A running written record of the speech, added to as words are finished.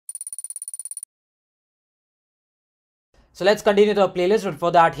So let's continue the playlist, but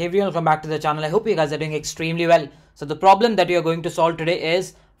for that, hey everyone, welcome back to the channel. I hope you guys are doing extremely well. So the problem that we are going to solve today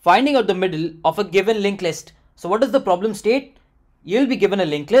is finding out the middle of a given linked list. So what does the problem state? You'll be given a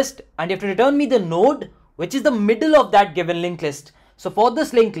linked list and you have to return me the node which is the middle of that given linked list. So for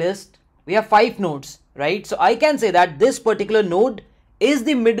this linked list, we have 5 nodes, right? So I can say that this particular node is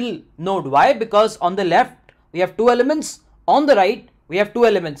the middle node. Why? Because on the left, we have 2 elements. On the right, we have 2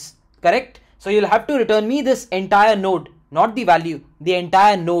 elements, correct? So you'll have to return me this entire node, not the value, the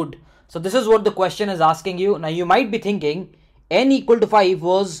entire node. So this is what the question is asking you. Now you might be thinking n equal to 5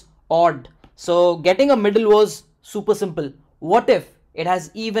 was odd. So getting a middle was super simple. What if it has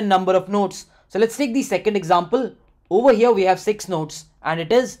even number of nodes? So let's take the second example. Over here we have 6 nodes and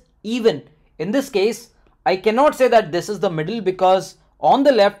it is even. In this case, I cannot say that this is the middle because on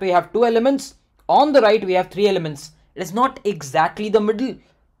the left we have 2 elements, on the right we have 3 elements. It is not exactly the middle.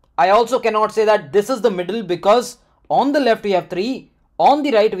 I also cannot say that this is the middle because on the left we have 3, on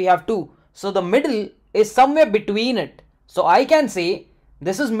the right we have 2. So the middle is somewhere between it. So I can say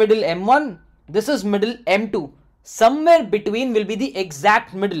this is middle M1, this is middle M2. Somewhere between will be the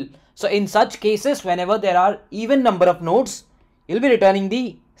exact middle. So in such cases, whenever there are even number of nodes, you'll be returning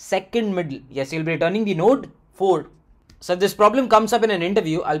the second middle. Yes, you'll be returning the node 4. So if this problem comes up in an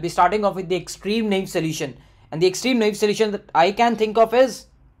interview, I'll be starting off with the extreme naive solution. And the extreme naive solution that I can think of is,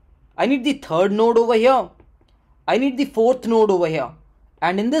 I need the third node over here. I need the fourth node over here.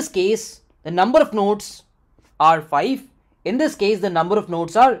 And in this case, the number of nodes are 5. In this case, the number of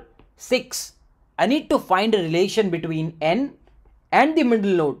nodes are 6. I need to find a relation between n and the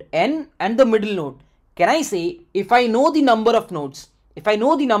middle node, n and the middle node. Can I say if I know the number of nodes,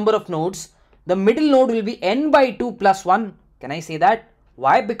 the middle node will be n by 2 plus 1. Can I say that?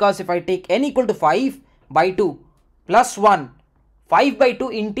 Why? Because if I take n equal to 5 by 2 plus 1, 5 by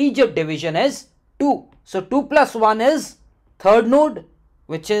 2 integer division is 2. So 2 plus 1 is third node,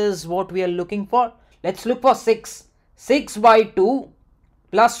 which is what we are looking for. Let's look for 6. 6 by 2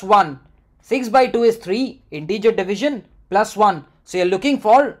 plus 1. 6 by 2 is 3, integer division plus 1. So you're looking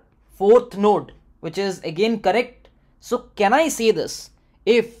for fourth node, which is again correct. So can I say this?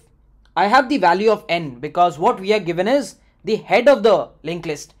 If I have the value of n, because what we are given is the head of the linked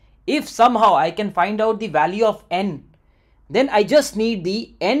list. If somehow I can find out the value of n, then I just need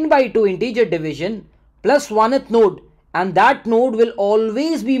the n by 2 integer division plus 1th node, and that node will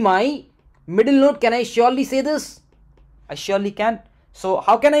always be my middle node. Can I surely say this? I surely can. So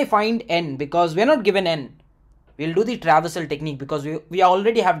how can I find n? Because we are not given n. We'll do the traversal technique because we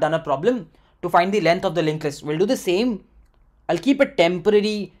already have done a problem to find the length of the linked list. We'll do the same. I'll keep it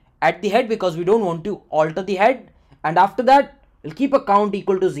temporary at the head because we don't want to alter the head. And after that, we'll keep a count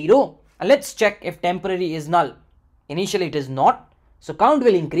equal to 0. And let's check if temporary is null. Initially it is not. So count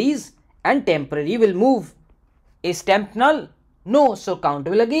will increase and temporary will move. Is temp null? No. So count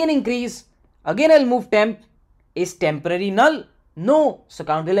will again increase. Again I'll move temp. Is temporary null? No. So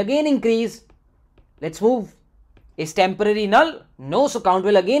count will again increase. Let's move. Is temporary null? No. So count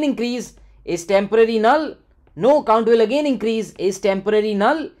will again increase. Is temporary null? No. Count will again increase. Is temporary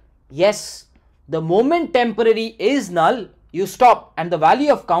null? Yes. The moment temporary is null, you stop and the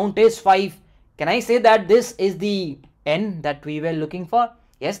value of count is 5. Can I say that this is the n that we were looking for?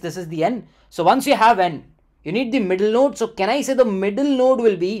 Yes, this is the n. So once you have n, you need the middle node. So can I say the middle node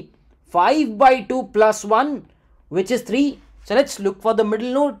will be 5 by 2 plus 1, which is 3. So let's look for the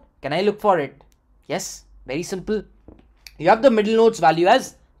middle node. Can I look for it? Yes, very simple. You have the middle node's value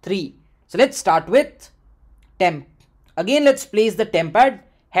as 3. So let's start with temp. Again, let's place the temp at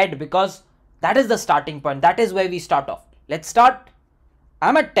head because that is the starting point. That is where we start off. Let's start.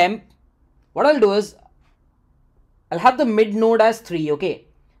 I'm at temp. What I'll do is I'll have the mid node as 3. Okay.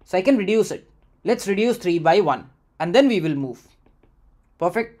 So I can reduce it. Let's reduce 3 by 1 and then we will move.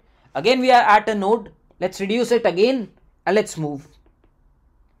 Perfect. Again, we are at a node. Let's reduce it again and let's move.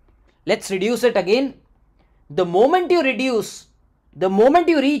 Let's reduce it again. The moment you reduce, the moment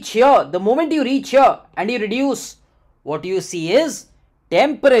you reach here and you reduce, what you see is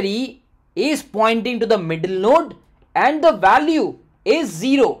temporary is pointing to the middle node and the value is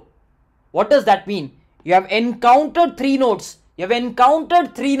 0. What does that mean? You have encountered 3 nodes.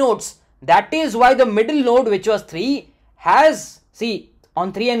 That is why the middle node, which was 3, has, see,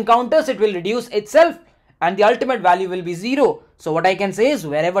 on 3 encounters, it will reduce itself and the ultimate value will be 0. So what I can say is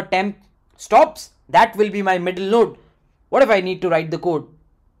wherever temp stops, that will be my middle node. What if I need to write the code?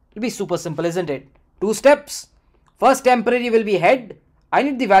 It'll be super simple, isn't it? 2 steps. First temporary will be head. I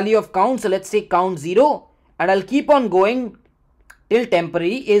need the value of count. So let's say count 0 and I'll keep on going till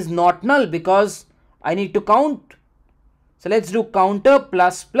temporary is not null because I need to count. So let's do counter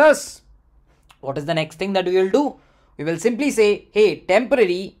plus plus. What is the next thing that we will do? we will simply say, hey,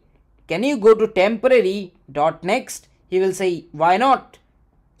 temporary, can you go to temporary dot next? He will say, why not?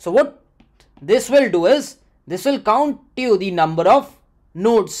 So what this will do is, this will count you the number of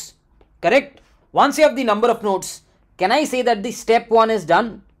nodes, correct? Once you have the number of nodes, can I say that the step 1 is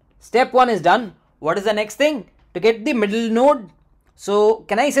done? Step 1 is done. What is the next thing? To get the middle node. So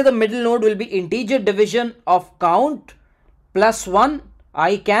can I say the middle node will be integer division of count plus 1?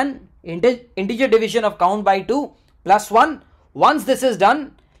 I can integer division of count by 2 plus 1. Once this is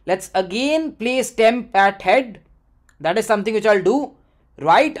done, let's again place temp at head. That is something which I'll do.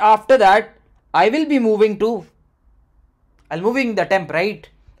 Right after that, I will be moving to, I'll moving the temp, right?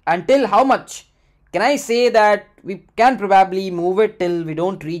 Until how much? Can I say that we can probably move it till we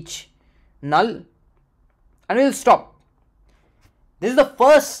don't reach null, and we'll stop. This is the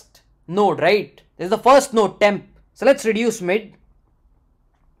first node, right? This is the first node, temp. So let's reduce mid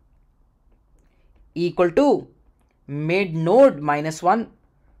equal to mid node minus 1.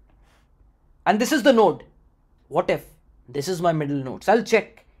 And this is the node. What if this is my middle node? So I'll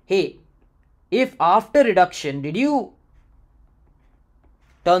check. Hey, if after reduction, did you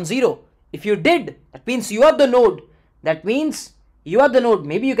turn 0? If you did, that means you are the node. That means you are the node.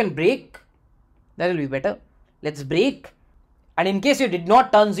 Maybe you can break. That will be better. Let's break. And in case you did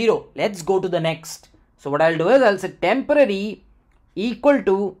not turn 0, let's go to the next. So what I'll do is I'll say temporary equal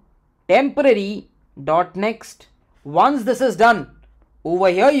to temporary dot next. Once this is done, over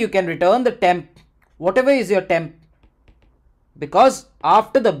here you can return the temp, whatever is your temp, because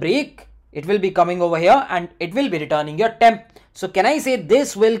after the break it will be coming over here and it will be returning your temp. So can I say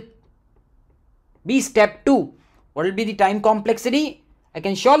this will be step 2? What will be the time complexity? I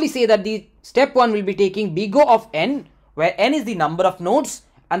can surely say that the step 1 will be taking big O of n, where n is the number of nodes,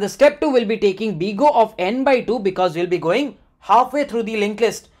 and the step 2 will be taking big O of n by 2 because we'll be going halfway through the linked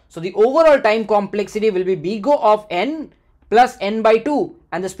list. So the overall time complexity will be big O of n plus n by 2,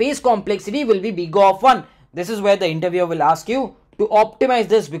 and the space complexity will be big O of 1. This is where the interviewer will ask you to optimize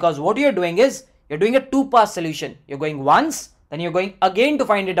this, because what you're doing is you're doing a 2-pass solution. You're going once, then you're going again to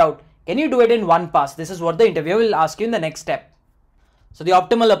find it out. Can you do it in 1 pass? This is what the interviewer will ask you in the next step. So the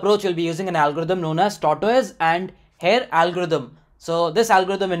optimal approach will be using an algorithm known as tortoise and hare algorithm. So this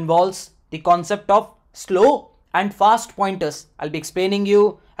algorithm involves the concept of slow and fast pointers. I'll be explaining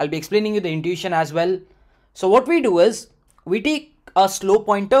you the intuition as well. So what we do is we take a slow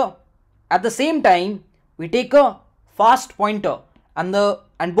pointer, at the same time we take a fast pointer, and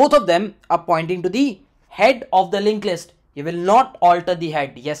both of them are pointing to the head of the linked list. You will not alter the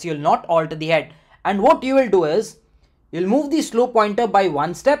head. Yes, you will not alter the head. And what you will do is you'll move the slow pointer by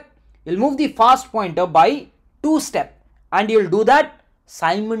 1 step, you'll move the fast pointer by 2 steps, and you'll do that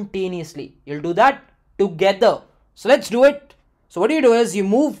simultaneously. You'll do that together. So let's do it. So what you do is you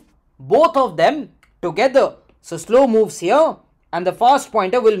move both of them together. So slow moves here and the fast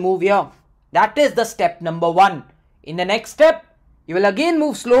pointer will move here. That is the step number 1. In the next step, you will again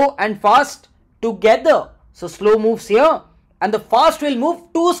move slow and fast together. So slow moves here and the fast will move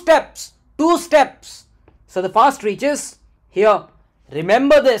 2 steps. 2 steps. So the fast reaches here.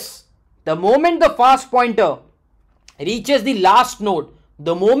 Remember this. The moment the fast pointer reaches the last node,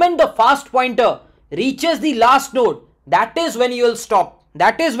 the moment the fast pointer reaches the last node, that is when you will stop.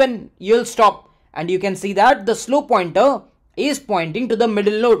 That is when you will stop. And you can see that the slow pointer is pointing to the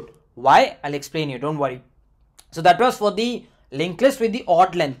middle node. Why? I'll explain you. Don't worry. So that was for the linked list with the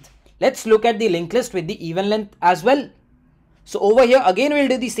odd length. Let's look at the linked list with the even length as well. So over here again we'll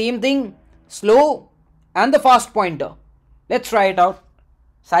do the same thing. Slow and the fast pointer. Let's try it out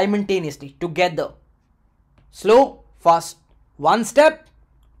simultaneously together. Slow, fast. 1 step,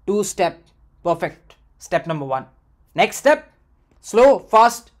 2 step. Perfect. Step number 1. Next step. Slow,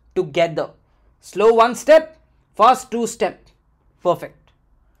 fast together. Slow 1 step, fast 2 step. Perfect.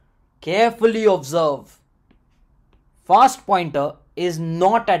 Carefully observe. Fast pointer is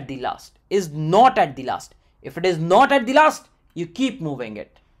not at the last. Is not at the last. If it is not at the last, you keep moving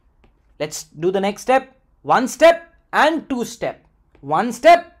it. Let's do the next step. 1 step and 2 step. 1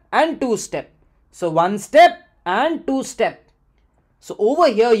 step and 2 step. So 1 step and 2 step. So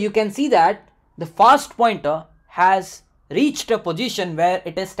over here you can see that the fast pointer has reached a position where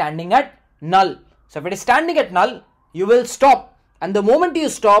it is standing at null. So if it is standing at null, you will stop. And the moment you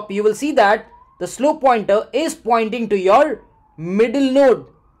stop, you will see that the slow pointer is pointing to your middle node.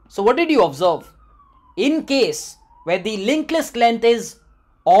 So what did you observe? In case where the linked list length is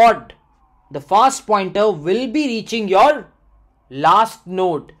odd, the fast pointer will be reaching your last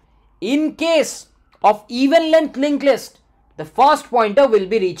node. In case of even length linked list, the fast pointer will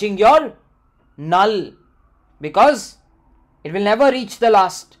be reaching your null, because it will never reach the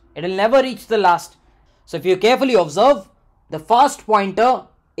last. It will never reach the last. So if you carefully observe, the first pointer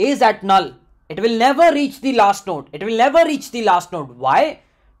is at null. It will never reach the last node. It will never reach the last node. Why?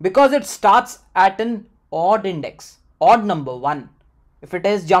 Because it starts at an odd index, odd number 1. If it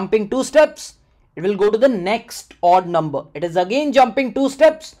is jumping 2 steps, it will go to the next odd number. It is again jumping 2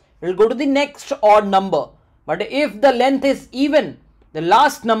 steps, it will go to the next odd number. But if the length is even, the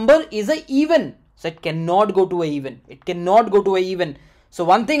last number is a even. So it cannot go to a even. It cannot go to a even. So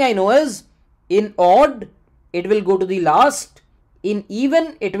one thing I know is, in odd, it will go to the last. In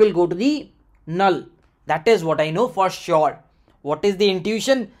even, it will go to the null. That is what I know for sure. What is the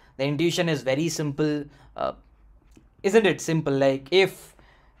intuition? The intuition is very simple. Isn't it simple? Like if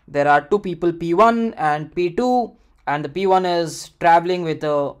there are two people, P1 and P2, and the P1 is traveling with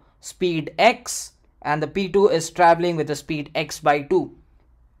a speed x and the P2 is traveling with a speed x by 2.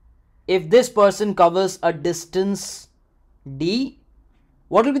 If this person covers a distance d,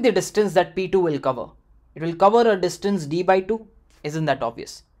 what will be the distance that P2 will cover? It will cover a distance d by 2. Isn't that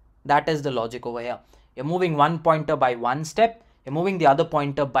obvious? That is the logic over here. You're moving one pointer by 1 step. You're moving the other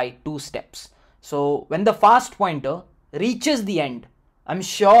pointer by 2 steps. So when the fast pointer reaches the end, I'm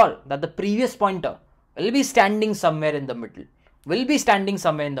sure that the previous pointer will be standing somewhere in the middle.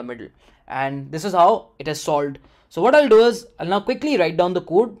 And this is how it is solved. So what I'll do is, I'll now quickly write down the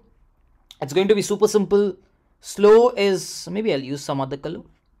code. It's going to be super simple. Slow is, maybe I'll use some other color.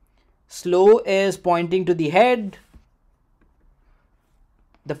 Slow is pointing to the head.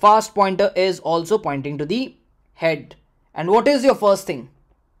 The fast pointer is also pointing to the head. And what is your first thing?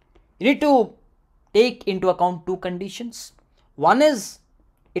 You need to take into account two conditions. One is,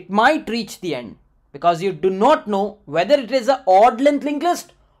 it might reach the end because you do not know whether it is an odd length linked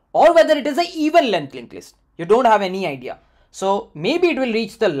list or whether it is an even length linked list. You don't have any idea. So maybe it will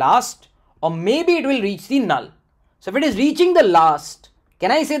reach the last, or maybe it will reach the null. So if it is reaching the last,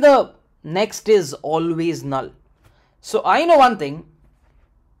 can I say the next is always null? So I know one thing.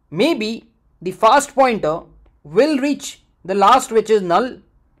 Maybe the fast pointer will reach the last, which is null.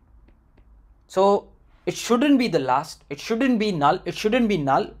 So it shouldn't be the last. It shouldn't be null. It shouldn't be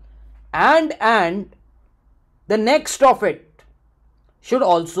null. And the next of it should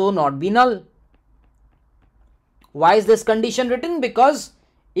also not be null. Why is this condition written? Because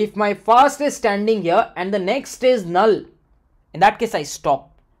if my fast is standing here and the next is null, in that case I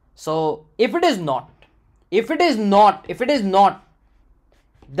stop. So if it is not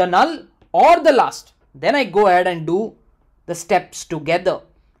the null or the last, then I go ahead and do the steps together.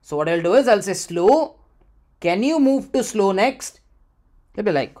 So what I'll do is, I'll say slow, can you move to slow next? They'll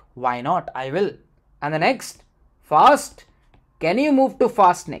be like, why not? I will. And the next, fast, can you move to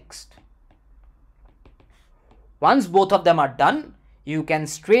fast next? Once both of them are done, you can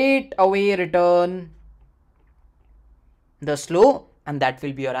straight away return the slow, and that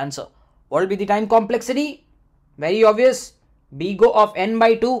will be your answer. What will be the time complexity? Very obvious. Big O of n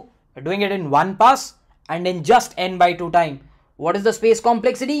by 2. We're doing it in one pass and in just n by 2 time. What is the space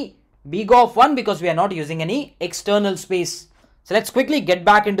complexity? Big O of 1, because we are not using any external space. So let's quickly get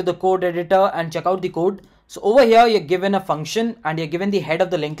back into the code editor and check out the code. So over here, you're given a function and you're given the head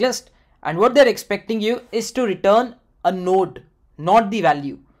of the linked list. And what they're expecting you is to return a node, not the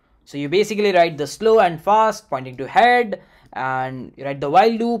value. So you basically write the slow and fast pointing to head, and you write the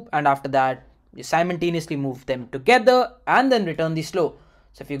while loop, and after that you simultaneously move them together and then return the slow.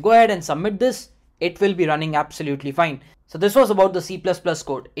 So if you go ahead and submit this, it will be running absolutely fine. So this was about the C++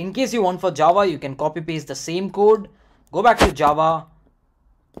 code. In case you want for Java, you can copy paste the same code, go back to Java,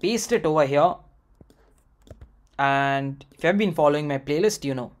 paste it over here, and if you have been following my playlist,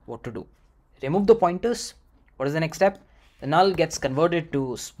 you know what to do. Remove the pointers. What is the next step? The null gets converted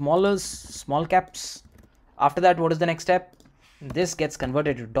to small caps. After that, what is the next step? This gets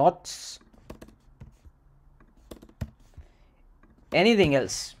converted to dots. Anything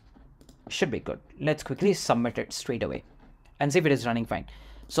else should be good. Let's quickly submit it straight away and see if it is running fine.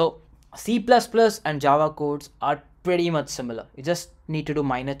 So C++ and Java codes are pretty much similar. You just need to do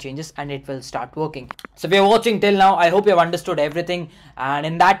minor changes and it will start working. So if you're watching till now, I hope you have understood everything. And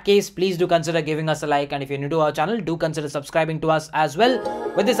in that case, please do consider giving us a like. And if you're new to our channel, do consider subscribing to us as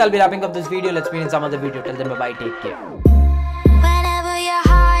well. With this, I'll be wrapping up this video. Let's meet in some other video. Till then, bye-bye. Take care. Whenever your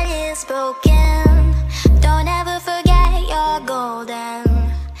heart is broken.